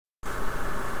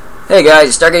Hey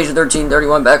guys,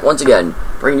 Stargazer1331 back once again,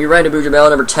 bringing you random Mugen battle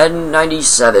number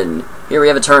 1097. Here we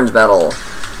have a turns battle.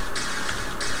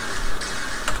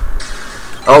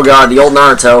 Oh god, the old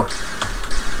Naruto.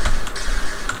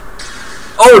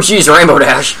 Oh jeez, Rainbow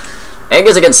Dash.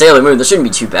 Anugs against Sailor Moon, this shouldn't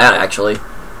be too bad actually.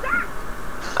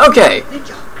 Okay.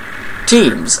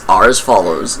 Teams are as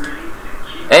follows.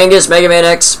 Anugs, Mega Man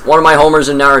X, one of my homers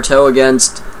in Naruto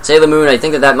against Sailor Moon. I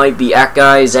think that might be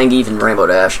Guy, Zangief, and Rainbow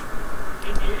Dash.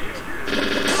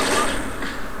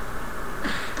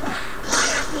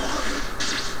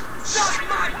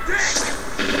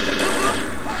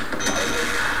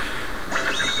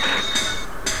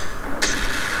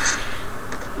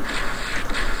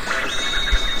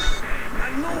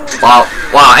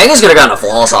 Wow, Anugs could have gotten a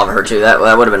flawless off of her too. That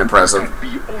would have been impressive.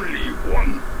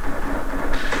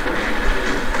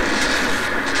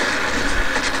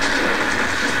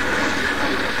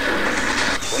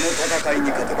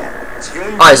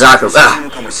 Alright, Zaku.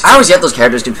 I always get those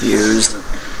characters confused.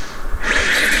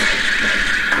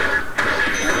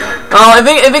 Oh, if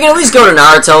it can at least go to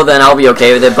Naruto, then I'll be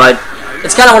okay with it, but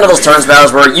it's kind of one of those turns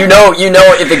battles where you know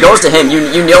if it goes to him,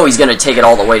 you know he's gonna take it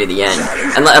all the way to the end.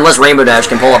 Unless Rainbow Dash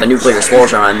can pull off a nuclear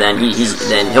explosion on him,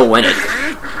 then he'll win it.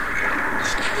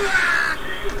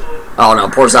 Oh no,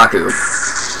 poor Zaku.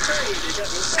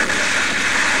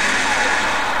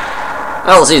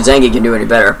 Well, we'll see if Zangief can do any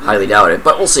better. Highly doubt it,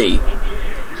 but we'll see.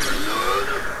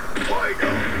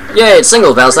 Yeah, it's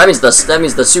singles battle, so that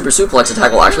means the super suplex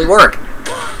attack will actually work.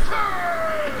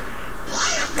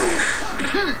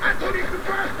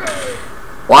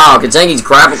 Wow, could Zangief's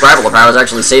grappler powers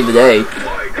actually save the day?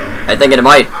 I think it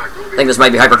might. I think this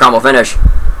might be hyper combo finish.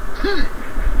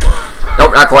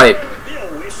 Nope, not quite.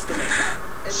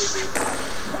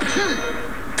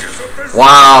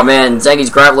 Wow, man, Zangief's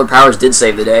grappler powers did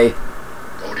save the day.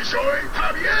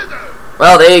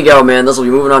 Well, there you go, man. This will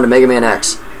be moving on to Mega Man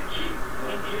X.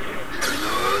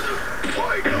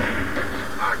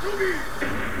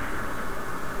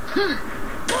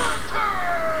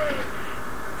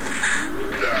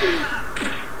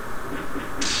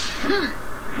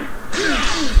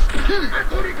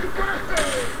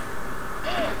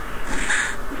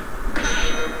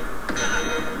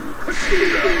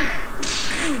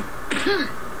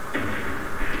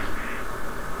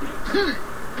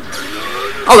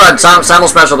 Oh god, simul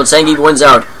special, but Zangief wins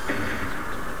out.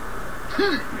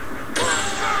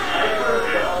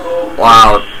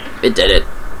 Wow, it did it.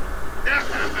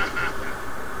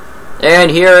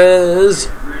 And here is...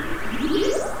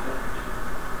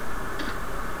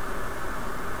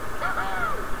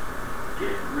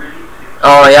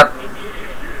 Oh, yep.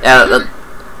 Yeah,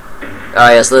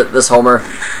 yes, this Homer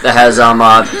that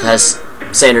has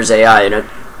Sanders AI in it.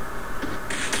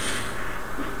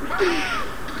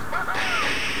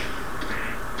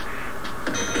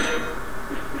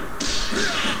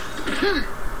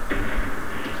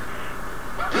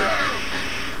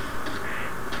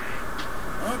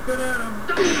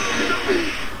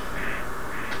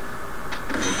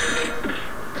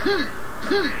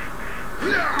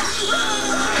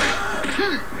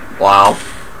 Wow.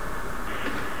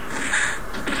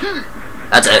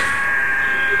 That's it.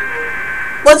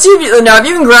 Let's see if you, now if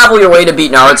you can grapple your way to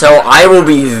beat Naruto, I will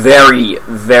be very,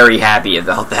 very happy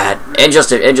about that, and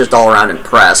just all around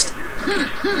impressed.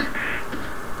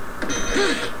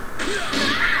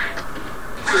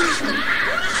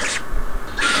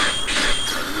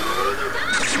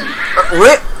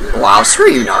 Wow,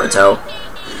 screw you, Naruto.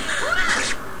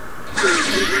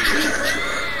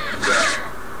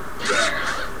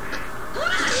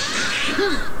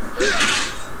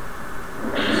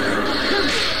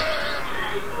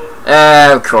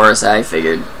 Of course, I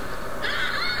figured.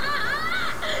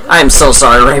 I'm so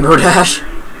sorry, Rainbow Dash.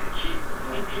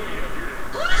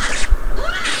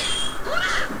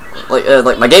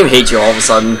 Like my game hates you all of a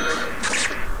sudden.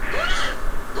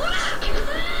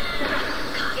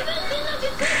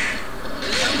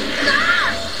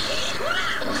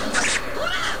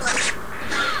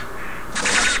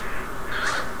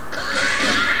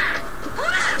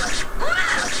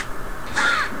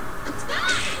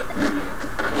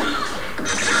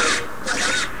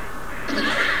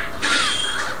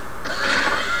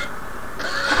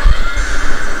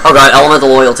 Oh god, elemental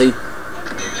loyalty.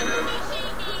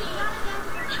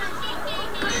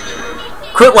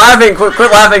 Quit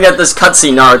laughing at this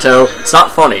cutscene, Naruto. It's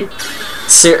not funny.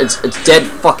 It's dead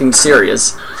fucking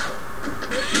serious.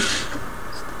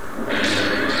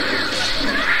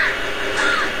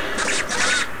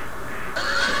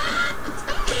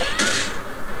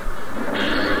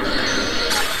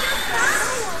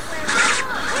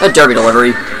 That derby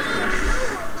delivery.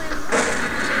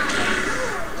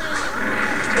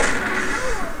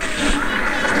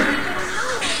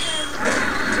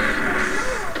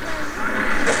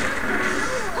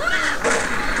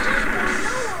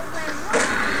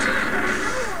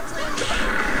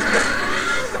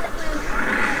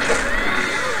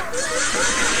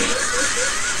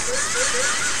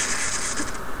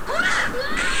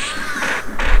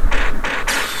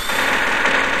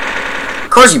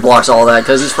 course he blocks all that,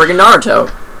 because he's freaking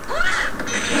Naruto.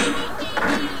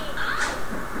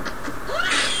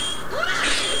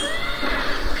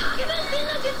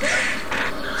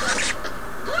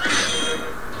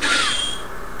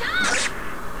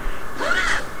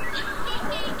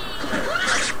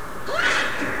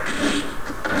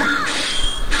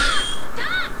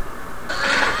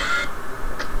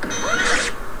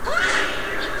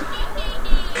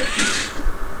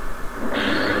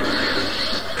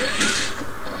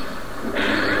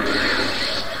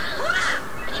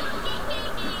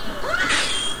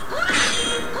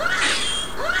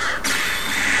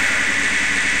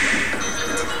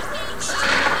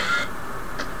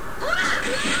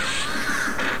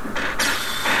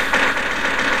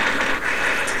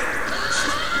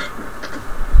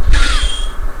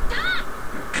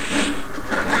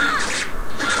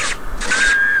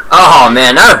 Oh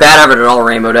man, not a bad effort at all,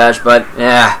 Rainbow Dash, but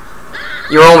yeah,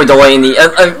 you were only delaying the.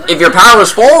 If your power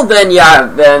was full, then yeah,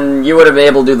 then you would have been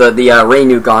able to do the Rain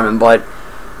Nuke on him. But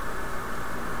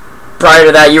prior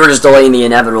to that, you were just delaying the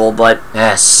inevitable. But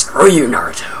screw you,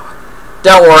 Naruto.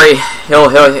 Don't worry,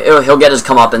 he'll get his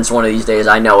comeuppance one of these days.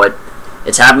 I know it.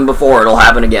 It's happened before. It'll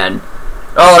happen again.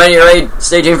 Oh, at any rate,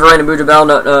 stay tuned for random Mugen Battle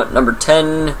number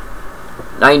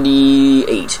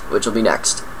 1098, which will be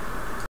next.